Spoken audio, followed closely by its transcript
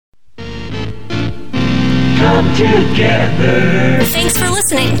come together. Thanks for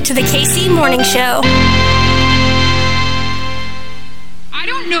listening to the KC Morning Show. I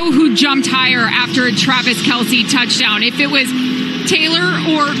don't know who jumped higher after a Travis Kelce touchdown. If it was Taylor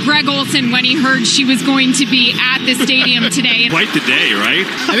or Greg Olsen when he heard she was going to be at the stadium today. Quite the day, right?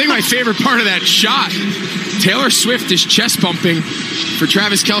 I think my favorite part of that shot, Taylor Swift is chest bumping for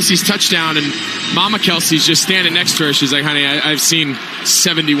Travis Kelce's touchdown, and Mama Kelce's just standing next to her. She's like, honey, I've seen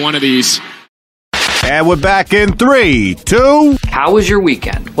 71 of these. And we're back in 3, 2. How was your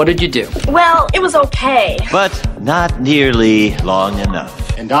weekend? What did you do? Well, it was okay. But not nearly long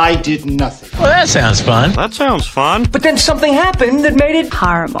enough. And I did nothing. Well, that sounds fun. That sounds fun. But then something happened that made it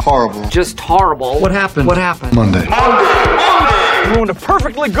Horrible. Just horrible. What happened? Monday. You ruined a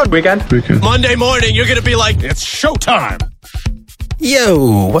perfectly good weekend. Monday morning, you're going to be like, it's showtime.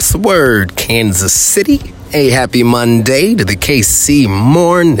 Yo, what's the word, Kansas City? Hey, happy Monday to the KC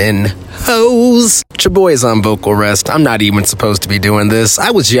Morning Hoes. Your boy's on vocal rest. I'm not even supposed to be doing this.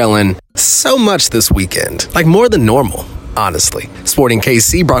 I was yelling so much this weekend, like more than normal, honestly. Sporting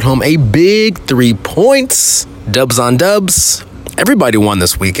KC brought home a big 3 points. Dubs on dubs. Everybody won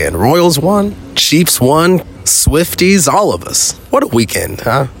this weekend. Royals won, Chiefs won, Swifties, all of us. What a weekend,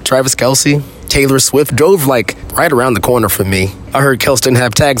 huh? Travis Kelce, Taylor Swift drove like right around the corner from me. I heard Kelce didn't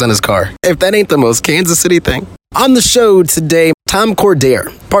have tags on his car. If that ain't the most Kansas City thing. On the show today, Tom Cordere,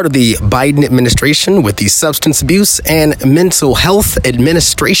 part of the Biden administration with the Substance Abuse and Mental Health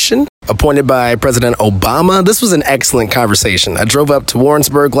Administration, appointed by President Obama. This was an excellent conversation. I drove up to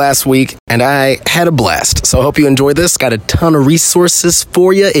Warrensburg last week and I had a blast. So I hope you enjoy this. Got a ton of resources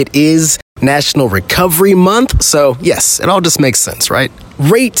for you. It is National Recovery Month. So yes, it all just makes sense, right?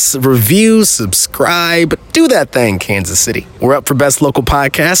 Rate, review, subscribe, do that thing, Kansas City. We're up for Best Local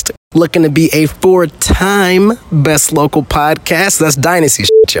Podcast. Looking to be a 4-time Best Local Podcast. That's Dynasty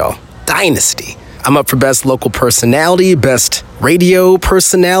shit, y'all. Dynasty. I'm up for Best Local Personality, Best Radio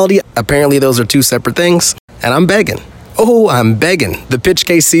Personality. Apparently those are two separate things. And I'm begging. Oh, I'm begging.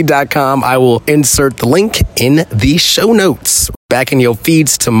 ThePitchKC.com. I will insert the link in the show notes. Back in your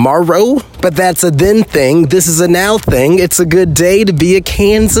feeds tomorrow. But that's a then thing. This is a now thing. It's a good day to be a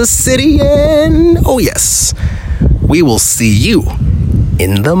Kansas Cityan. Oh, yes. We will see you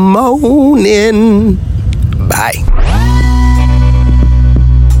in the morning. Bye.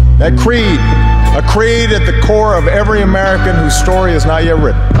 That creed, a creed at the core of every American whose story is not yet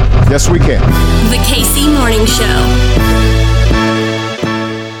written. Yes, we can. The KC Morning Show.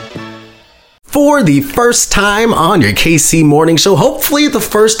 For the first time on your KC Morning Show, hopefully the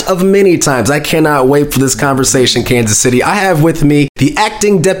first of many times. I cannot wait for this conversation, Kansas City. I have with me the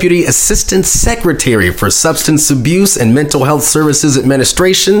Acting Deputy Assistant Secretary for Substance Abuse and Mental Health Services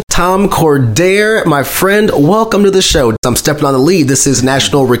Administration, Tom Cordere. My friend, welcome to the show. I'm stepping on the lead. This is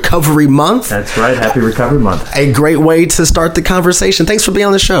National Recovery Month. That's right. Happy Recovery Month. A great way to start the conversation. Thanks for being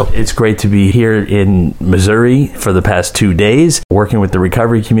on the show. It's great to be here in Missouri for the past 2 days, working with the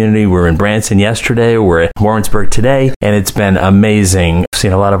recovery community. We're in Branson yesterday. We're at Warrensburg today, and it's been amazing. I've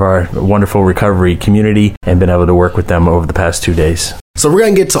seen a lot of our wonderful recovery community and been able to work with them over the past 2 days. So we're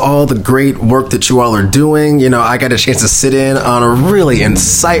going to get to all the great work that you all are doing. You know, I got a chance to sit in on a really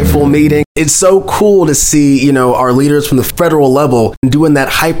insightful meeting. It's so cool to see, you know, our leaders from the federal level doing that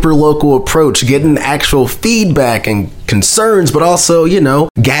hyper-local approach, getting actual feedback and concerns, but also, you know,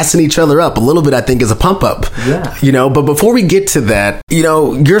 gassing each other up a little bit, I think, is a pump up. Yeah. You know, but before we get to that, you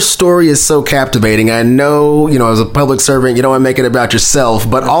know, your story is so captivating. I know, you know, as a public servant, you don't want to make it about yourself,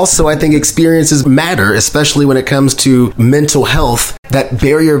 but also I think experiences matter, especially when it comes to mental health. That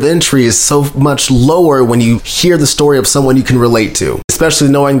barrier of entry is so much lower when you hear the story of someone you can relate to, especially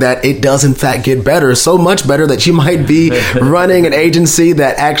knowing that it does in fact get better, so much better that you might be running an agency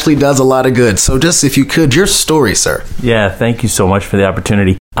that actually does a lot of good. So just if you could, your story, sir. Yeah, thank you so much for the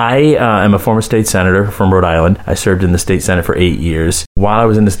opportunity. I am a former state senator from Rhode Island. I served in the state senate for 8 years. While I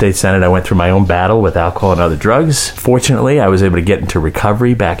was in the state senate, I went through my own battle with alcohol and other drugs. Fortunately, I was able to get into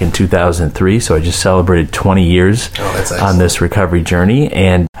recovery back in 2003, so I just celebrated 20 years on this recovery journey,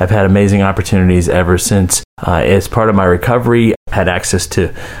 and I've had amazing opportunities ever since. As part of my recovery, I had access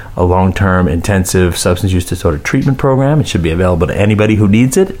to a long-term intensive substance use disorder treatment program. It should be available to anybody who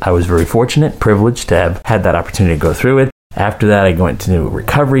needs it. I was very fortunate, privileged to have had that opportunity to go through it. After that, I went to a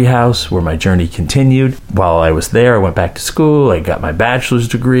recovery house where my journey continued. While I was there, I went back to school. I got my bachelor's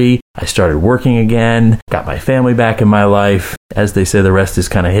degree. I started working again, got my family back in my life. As they say, the rest is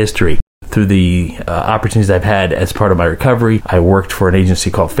kind of history. Through the opportunities I've had as part of my recovery, I worked for an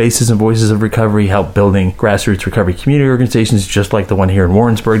agency called Faces and Voices of Recovery, helped building grassroots recovery community organizations just like the one here in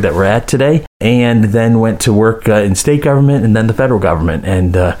Warrensburg that we're at today. and then went to work in state government and then the federal government.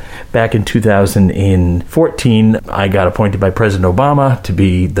 And back in 2014, I got appointed by President Obama to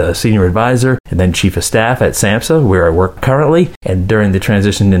be the senior advisor and then chief of staff at SAMHSA, where I work currently. And during the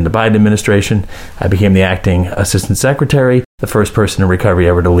transition in the Biden administration, I became the acting assistant secretary, the first person in recovery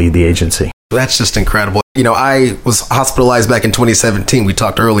ever to lead the agency. That's just incredible. You know, I was hospitalized back in 2017. We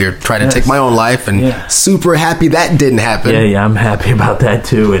talked earlier, trying to take my own life, and super happy that didn't happen. Yeah, I'm happy about that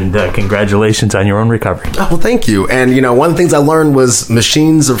too. And congratulations on your own recovery. Oh, well, thank you. And, you know, one of the things I learned was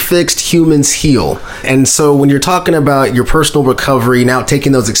machines are fixed, humans heal. And so when you're talking about your personal recovery, now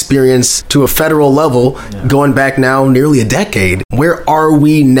taking those experience to a federal level, going back now nearly a decade, where are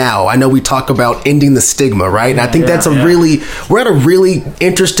we now? I know we talk about ending the stigma, right? And I think that's we're at a really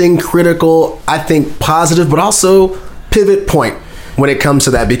interesting, critical, I think, positive, but also pivot point when it comes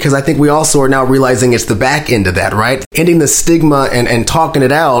to that, because I think we also are now realizing it's the back end of that, right? Ending the stigma and talking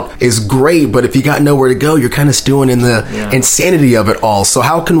it out is great, but if you got nowhere to go, you're kind of stewing in the insanity of it all. So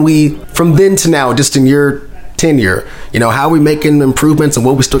how can we, from then to now, just in your tenure, you know, how are we making improvements and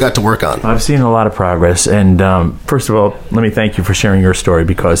what we still got to work on? I've seen a lot of progress. And first of all, let me thank you for sharing your story,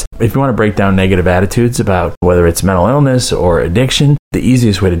 because if you want to break down negative attitudes about whether it's mental illness or addiction, the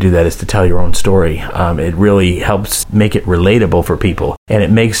easiest way to do that is to tell your own story. It really helps make it relatable for people, and it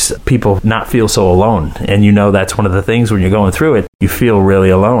makes people not feel so alone. And you know, that's one of the things when you're going through it, you feel really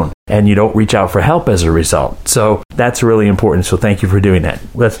alone and you don't reach out for help as a result. So that's really important. So thank you for doing that.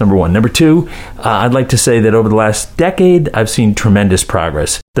 That's number one. Number two, I'd like to say that over the last decade, I've seen tremendous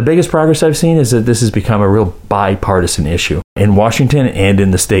progress. The biggest progress I've seen is that this has become a real bipartisan issue in Washington and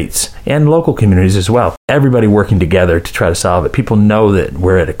in the states and local communities as well. Everybody working together to try to solve it. People know that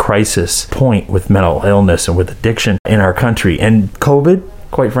we're at a crisis point with mental illness and with addiction in our country. And COVID,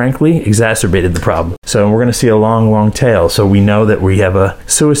 quite frankly, exacerbated the problem. So we're going to see a long, long tail. So we know that we have a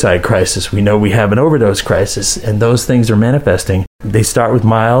suicide crisis. We know we have an overdose crisis, and those things are manifesting. They start with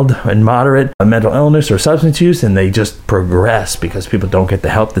mild and moderate mental illness or substance use, and they just progress because people don't get the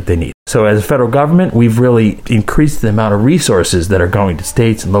help that they need. So as a federal government, we've really increased the amount of resources that are going to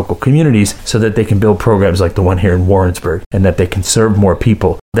states and local communities so that they can build programs like the one here in Warrensburg and that they can serve more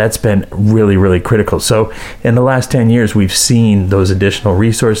people. That's been really, really critical. So in the last 10 years, we've seen those additional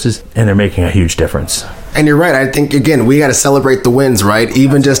resources, and they're making a huge difference. And you're right. I think, again, we got to celebrate the wins, right?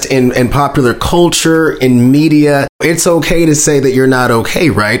 Even just in popular culture, in media, it's okay to say that you're not okay,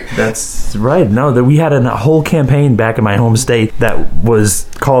 right? That's right. No, that we had a whole campaign back in my home state that was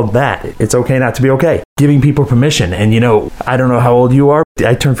called that. It's okay not to be okay. Giving people permission. And, you know, I don't know how old you are.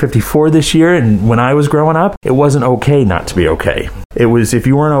 I turned 54 this year, and when I was growing up, it wasn't okay not to be okay. It was, if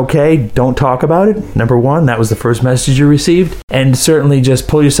you weren't okay, don't talk about it. Number one, that was the first message you received. And certainly just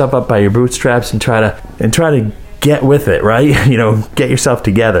pull yourself up by your bootstraps and try to get with it, right? You know, get yourself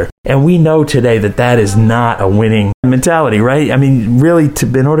together. And we know today that that is not a winning mentality, right? I mean, really,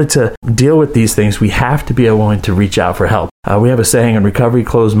 in order to deal with these things, we have to be willing to reach out for help. We have a saying in recovery,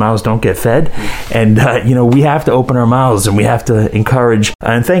 closed mouths don't get fed. And, you know, we have to open our mouths and we have to encourage.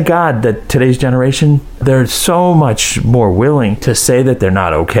 And thank God that today's generation, they're so much more willing to say that they're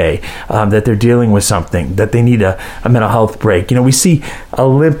not okay, that they're dealing with something, that they need a mental health break. You know, we see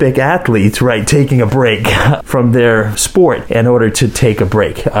Olympic athletes, right, taking a break from their sport in order to take a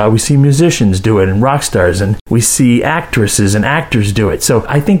break. We see musicians do it and rock stars, and we see actresses and actors do it. So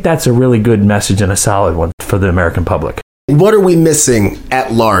I think that's a really good message and a solid one for the American public. What are we missing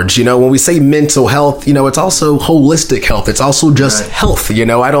at large? You know, when we say mental health, you know, it's also holistic health. It's also just health. You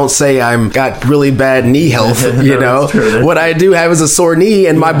know, I don't say I'm got really bad knee health. You know, what I do have is a sore knee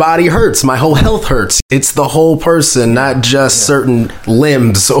and my body hurts. My whole health hurts. It's the whole person, not just certain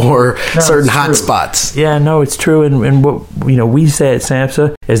limbs or certain hot spots. Yeah, no, it's true. And what, you know, we say at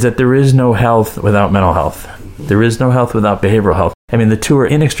SAMHSA is that there is no health without mental health. There is no health without behavioral health. I mean, the two are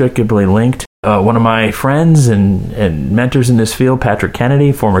inextricably linked. One of my friends and mentors in this field, Patrick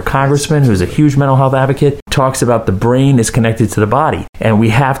Kennedy, former congressman, who's a huge mental health advocate, talks about the brain is connected to the body. And we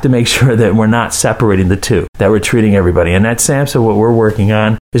have to make sure that we're not separating the two, that we're treating everybody. And at SAMHSA, what we're working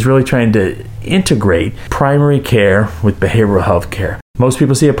on is really trying to integrate primary care with behavioral health care. Most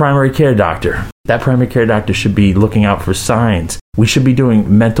people see a primary care doctor. That primary care doctor should be looking out for signs. We should be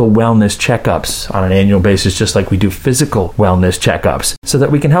doing mental wellness checkups on an annual basis, just like we do physical wellness checkups, so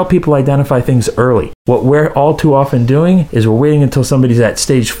that we can help people identify things early. What we're all too often doing is we're waiting until somebody's at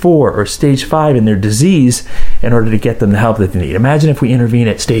stage 4 or stage 5 in their disease in order to get them the help that they need. Imagine if we intervene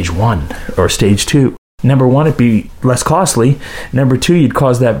at stage 1 or stage 2. Number one, it'd be less costly. Number two, you'd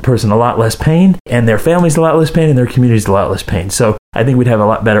cause that person a lot less pain, and their families a lot less pain, and their communities a lot less pain. So I think we'd have a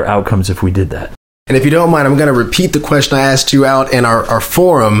lot better outcomes if we did that. And if you don't mind, I'm going to repeat the question I asked you out in our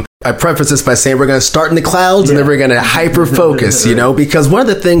forum. I preface this by saying we're going to start in the clouds and then we're going to hyper focus, because one of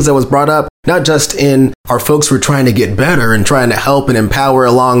the things that was brought up, not just in our folks who are trying to get better and trying to help and empower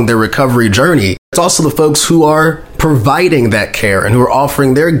along their recovery journey, it's also the folks who are providing that care and who are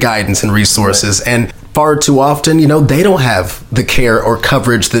offering their guidance and resources. And far too often, they don't have the care or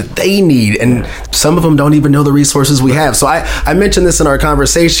coverage that they need. And some of them don't even know the resources we have. So I mentioned this in our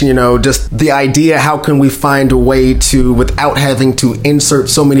conversation, just the idea, how can we find a way to, without having to insert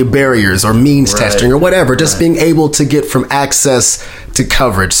so many barriers or means testing or whatever, just being able to get from access to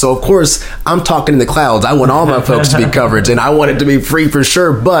coverage. So of course, I'm talking in the clouds. I want all my folks to be covered and I want it to be free for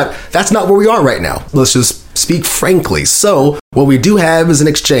sure. But that's not where we are right now. Let's just speak frankly. So what we do have is an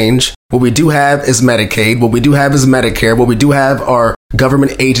exchange. What we do have is Medicaid. What we do have is Medicare. What we do have are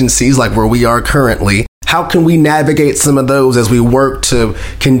government agencies like where we are currently. How can we navigate some of those as we work to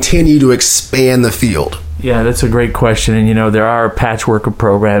continue to expand the field? Yeah, that's a great question. And, there are patchwork of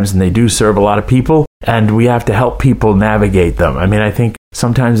programs and they do serve a lot of people and we have to help people navigate them. I think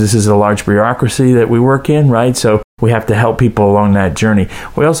sometimes this is a large bureaucracy that we work in, right? So we have to help people along that journey.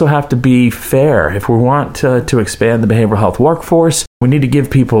 We also have to be fair. If we want to expand the behavioral health workforce, we need to give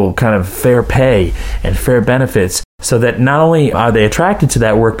people kind of fair pay and fair benefits so that not only are they attracted to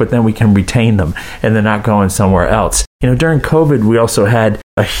that work, but then we can retain them and they're not going somewhere else. During COVID, we also had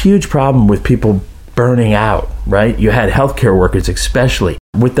a huge problem with people burning out, right? You had healthcare workers, especially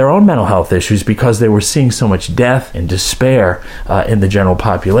with their own mental health issues because they were seeing so much death and despair in the general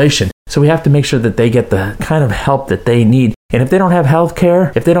population. So we have to make sure that they get the kind of help that they need. And if they don't have health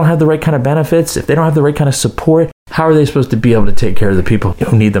care, if they don't have the right kind of benefits, if they don't have the right kind of support, how are they supposed to be able to take care of the people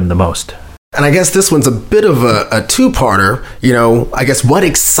who need them the most? And I guess this one's a bit of a two-parter. I guess what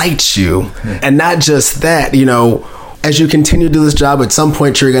excites you? And not just that, as you continue to do this job, at some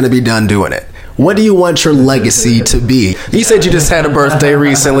point you're going to be done doing it. What do you want your legacy to be? You said you just had a birthday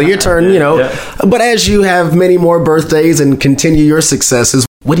recently, your turn, but as you have many more birthdays and continue your successes,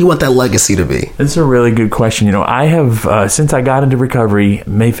 what do you want that legacy to be? That's a really good question. I have, since I got into recovery,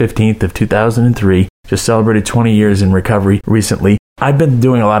 May 15th of 2003, just celebrated 20 years in recovery recently. I've been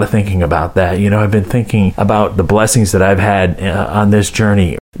doing a lot of thinking about that. I've been thinking about the blessings that I've had on this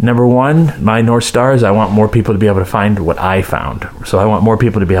journey. Number one, my North Star is I want more people to be able to find what I found. So I want more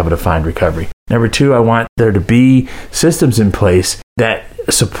people to be able to find recovery. Number two, I want there to be systems in place that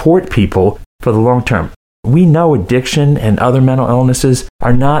support people for the long term. We know addiction and other mental illnesses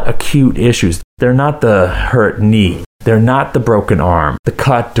are not acute issues. They're not the hurt knee. They're not the broken arm, the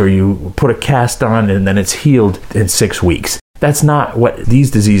cut, or you put a cast on and then it's healed in 6 weeks. That's not what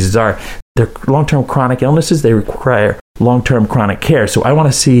these diseases are. They're long-term chronic illnesses. They require long-term chronic care. So I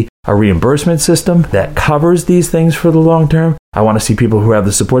want to see a reimbursement system that covers these things for the long term. I want to see people who have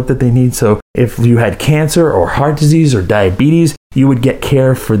the support that they need. So if you had cancer or heart disease or diabetes, you would get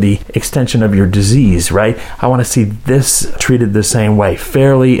care for the extension of your disease, right? I want to see this treated the same way,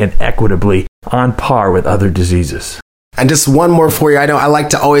 fairly and equitably, on par with other diseases. And just one more for you. I know I like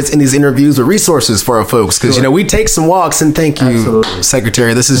to always end these interviews with resources for our folks because, we take some walks, and thank you, Absolutely.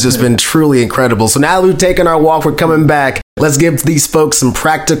 Secretary. This has just been truly incredible. So now that we've taken our walk, we're coming back. Let's give these folks some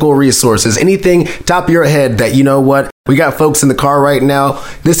practical resources. Anything top of your head that, we got folks in the car right now.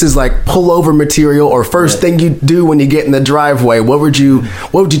 This is like pullover material or first thing you do when you get in the driveway. What would you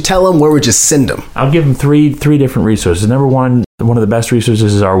tell them? Where would you send them? I'll give them three different resources. Number one of the best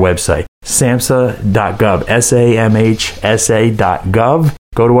resources is our website, samhsa.gov, samhsa.gov.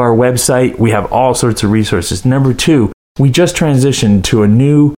 Go to our website. We have all sorts of resources. Number two, we just transitioned to a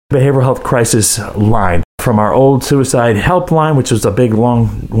new behavioral health crisis line from our old suicide helpline, which was a big, long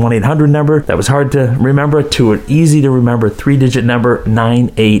 1-800 number that was hard to remember, to an easy-to-remember 3-digit number,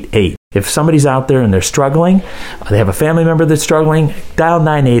 988. If somebody's out there and they're struggling, they have a family member that's struggling, dial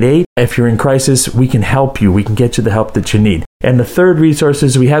 988. If you're in crisis, we can help you. We can get you the help that you need. And the third resource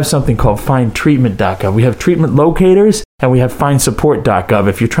is we have something called findtreatment.gov. We have treatment locators and we have findsupport.gov.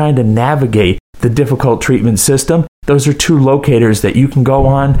 If you're trying to navigate the difficult treatment system, those are two locators that you can go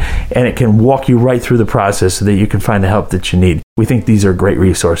on and it can walk you right through the process so that you can find the help that you need. We think these are great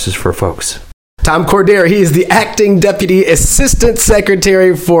resources for folks. Tom Cordero, he is the Acting Deputy Assistant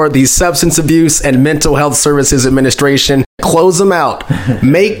Secretary for the Substance Abuse and Mental Health Services Administration. Close them out.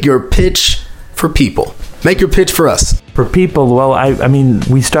 Make your pitch for people. Make your pitch for us. For people, well, I mean,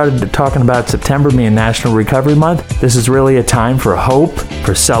 we started talking about September being National Recovery Month. This is really a time for hope,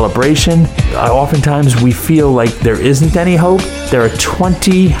 for celebration. Oftentimes we feel like there isn't any hope. There are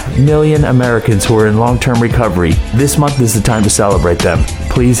 20 million Americans who are in long-term recovery. This month is the time to celebrate them.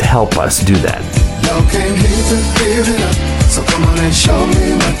 Please help us do that. Y'all can't hate to give it up. So come on and show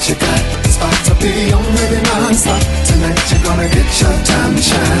me what you got. It's about to be on, baby, non-stop. Tonight you're gonna get your time to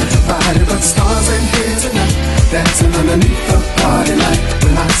shine. Body but stars ain't here tonight. Dancing underneath the party light.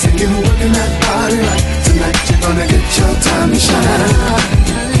 When I see you working that body right, tonight you're gonna get your time to shine.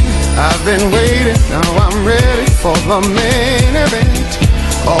 I've been waiting, now I'm ready for the main event.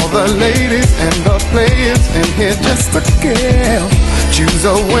 All the ladies and the players in here just to kill. Choose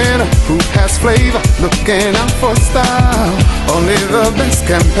a winner who has flavor, looking out for style. Only the best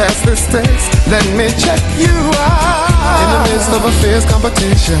can pass this test. Let me check you out. In the midst of a fierce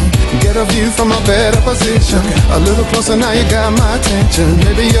competition, get a view from a better position. A little closer now, you got my attention.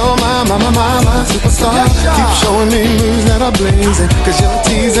 Maybe you're my superstar. Keep showing me moves that are blazing, cause you're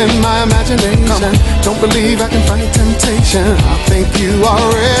teasing my imagination. Don't believe I can fight temptation. I think you are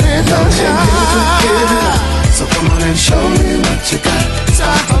ready to shine. So come on and show me what you got. It's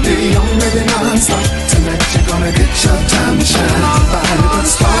about to be on, baby, non-stop. Tonight you're gonna get your time to shine. Body but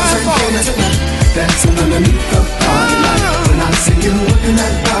stars ain't here tonight. Dancing underneath the party light. When I see you working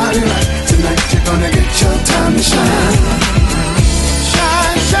that body right, tonight you're gonna get your time to shine.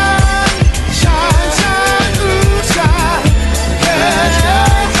 Shine, shine, shine, shine, ooh, shine.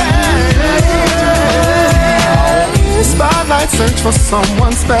 Yeah, spotlight, search for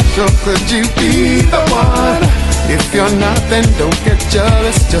someone special. Could you be the one? If you're not, then don't get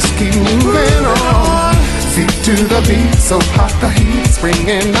jealous. Just keep moving on. Feet to the beat, so hot the heat's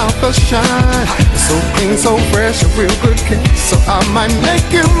bringing out the shine. So clean, so fresh, a real good kick. So I might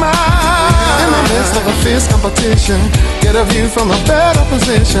make you mine. In the midst of a fierce competition, get a view from a better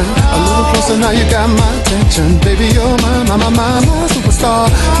position. A little closer now, you got my attention. Baby, you're my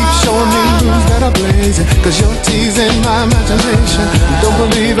superstar. Keep showing me moves that are blazing, cause you're teasing my imagination. Don't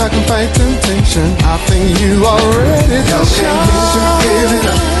believe I can fight temptation. I think you are ready to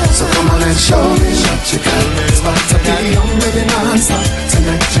shine. So come on and show me what you got. It's about to be on, baby, non-stop.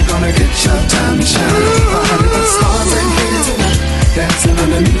 Tonight you're gonna get your time to shine. Body but stars ain't here tonight. Dancing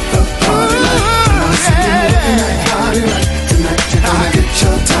underneath the party light. When I see you looking that body right, tonight you're gonna get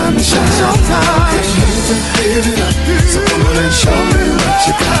your time to shine. Can't wait to give it up. So come on and show me what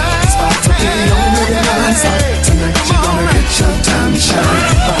you got. It's about to be on, baby, non-stop. Tonight you're gonna get your time to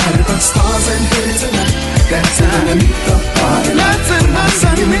shine. Body but stars ain't here tonight. Dancing underneath the party light. When I see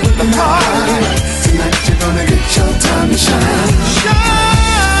you with the party right, tonight you're gonna get your time to shine. Your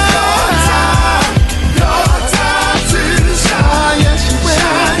time to shine. Yes, you will.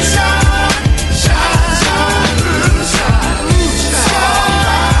 Shine, shine, shine, shine,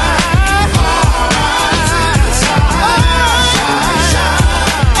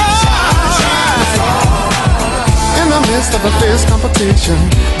 in the midst of a fierce competition,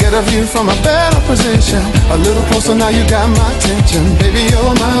 get a view from a better position. A little closer now, you got my attention. Baby,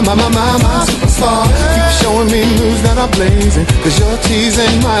 you're my superstar. Keep showing me moves that are blazing, cause you're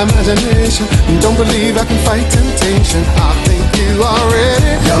teasing my imagination. Don't believe I can fight temptation. I think you are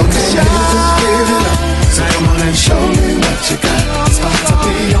ready to shine. So come on and show me what you got. It's about to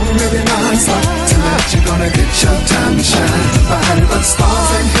be on, baby, non-stop. Tonight you're gonna get your time to shine. Body but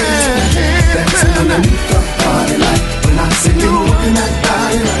stars ain't here tonight. Dancing underneath the party light. When I see you working that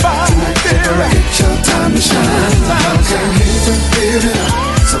body right, tonight you're gonna get your time to shine. I can't wait to give it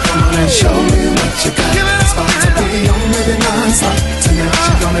up. So come on and show me what you got. It's about to be on, baby, non-stop. Tonight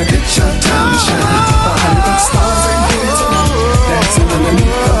you're gonna get your time to shine. Body but stars ain't here tonight. Dancing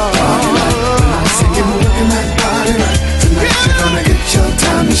underneath the party light. When I see you working that body right, tonight you're gonna get your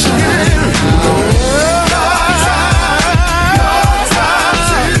time to shine.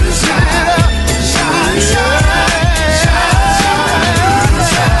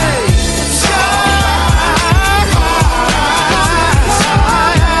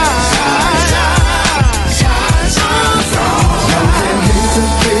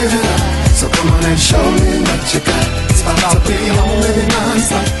 Show me what you got. It's about to be on, baby,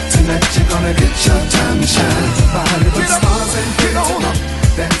 non-stop. Tonight you're gonna get your time to shine. Body with stars and get on up.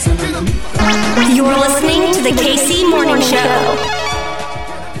 Dancing underneath. You're listening to the KC Morning Show.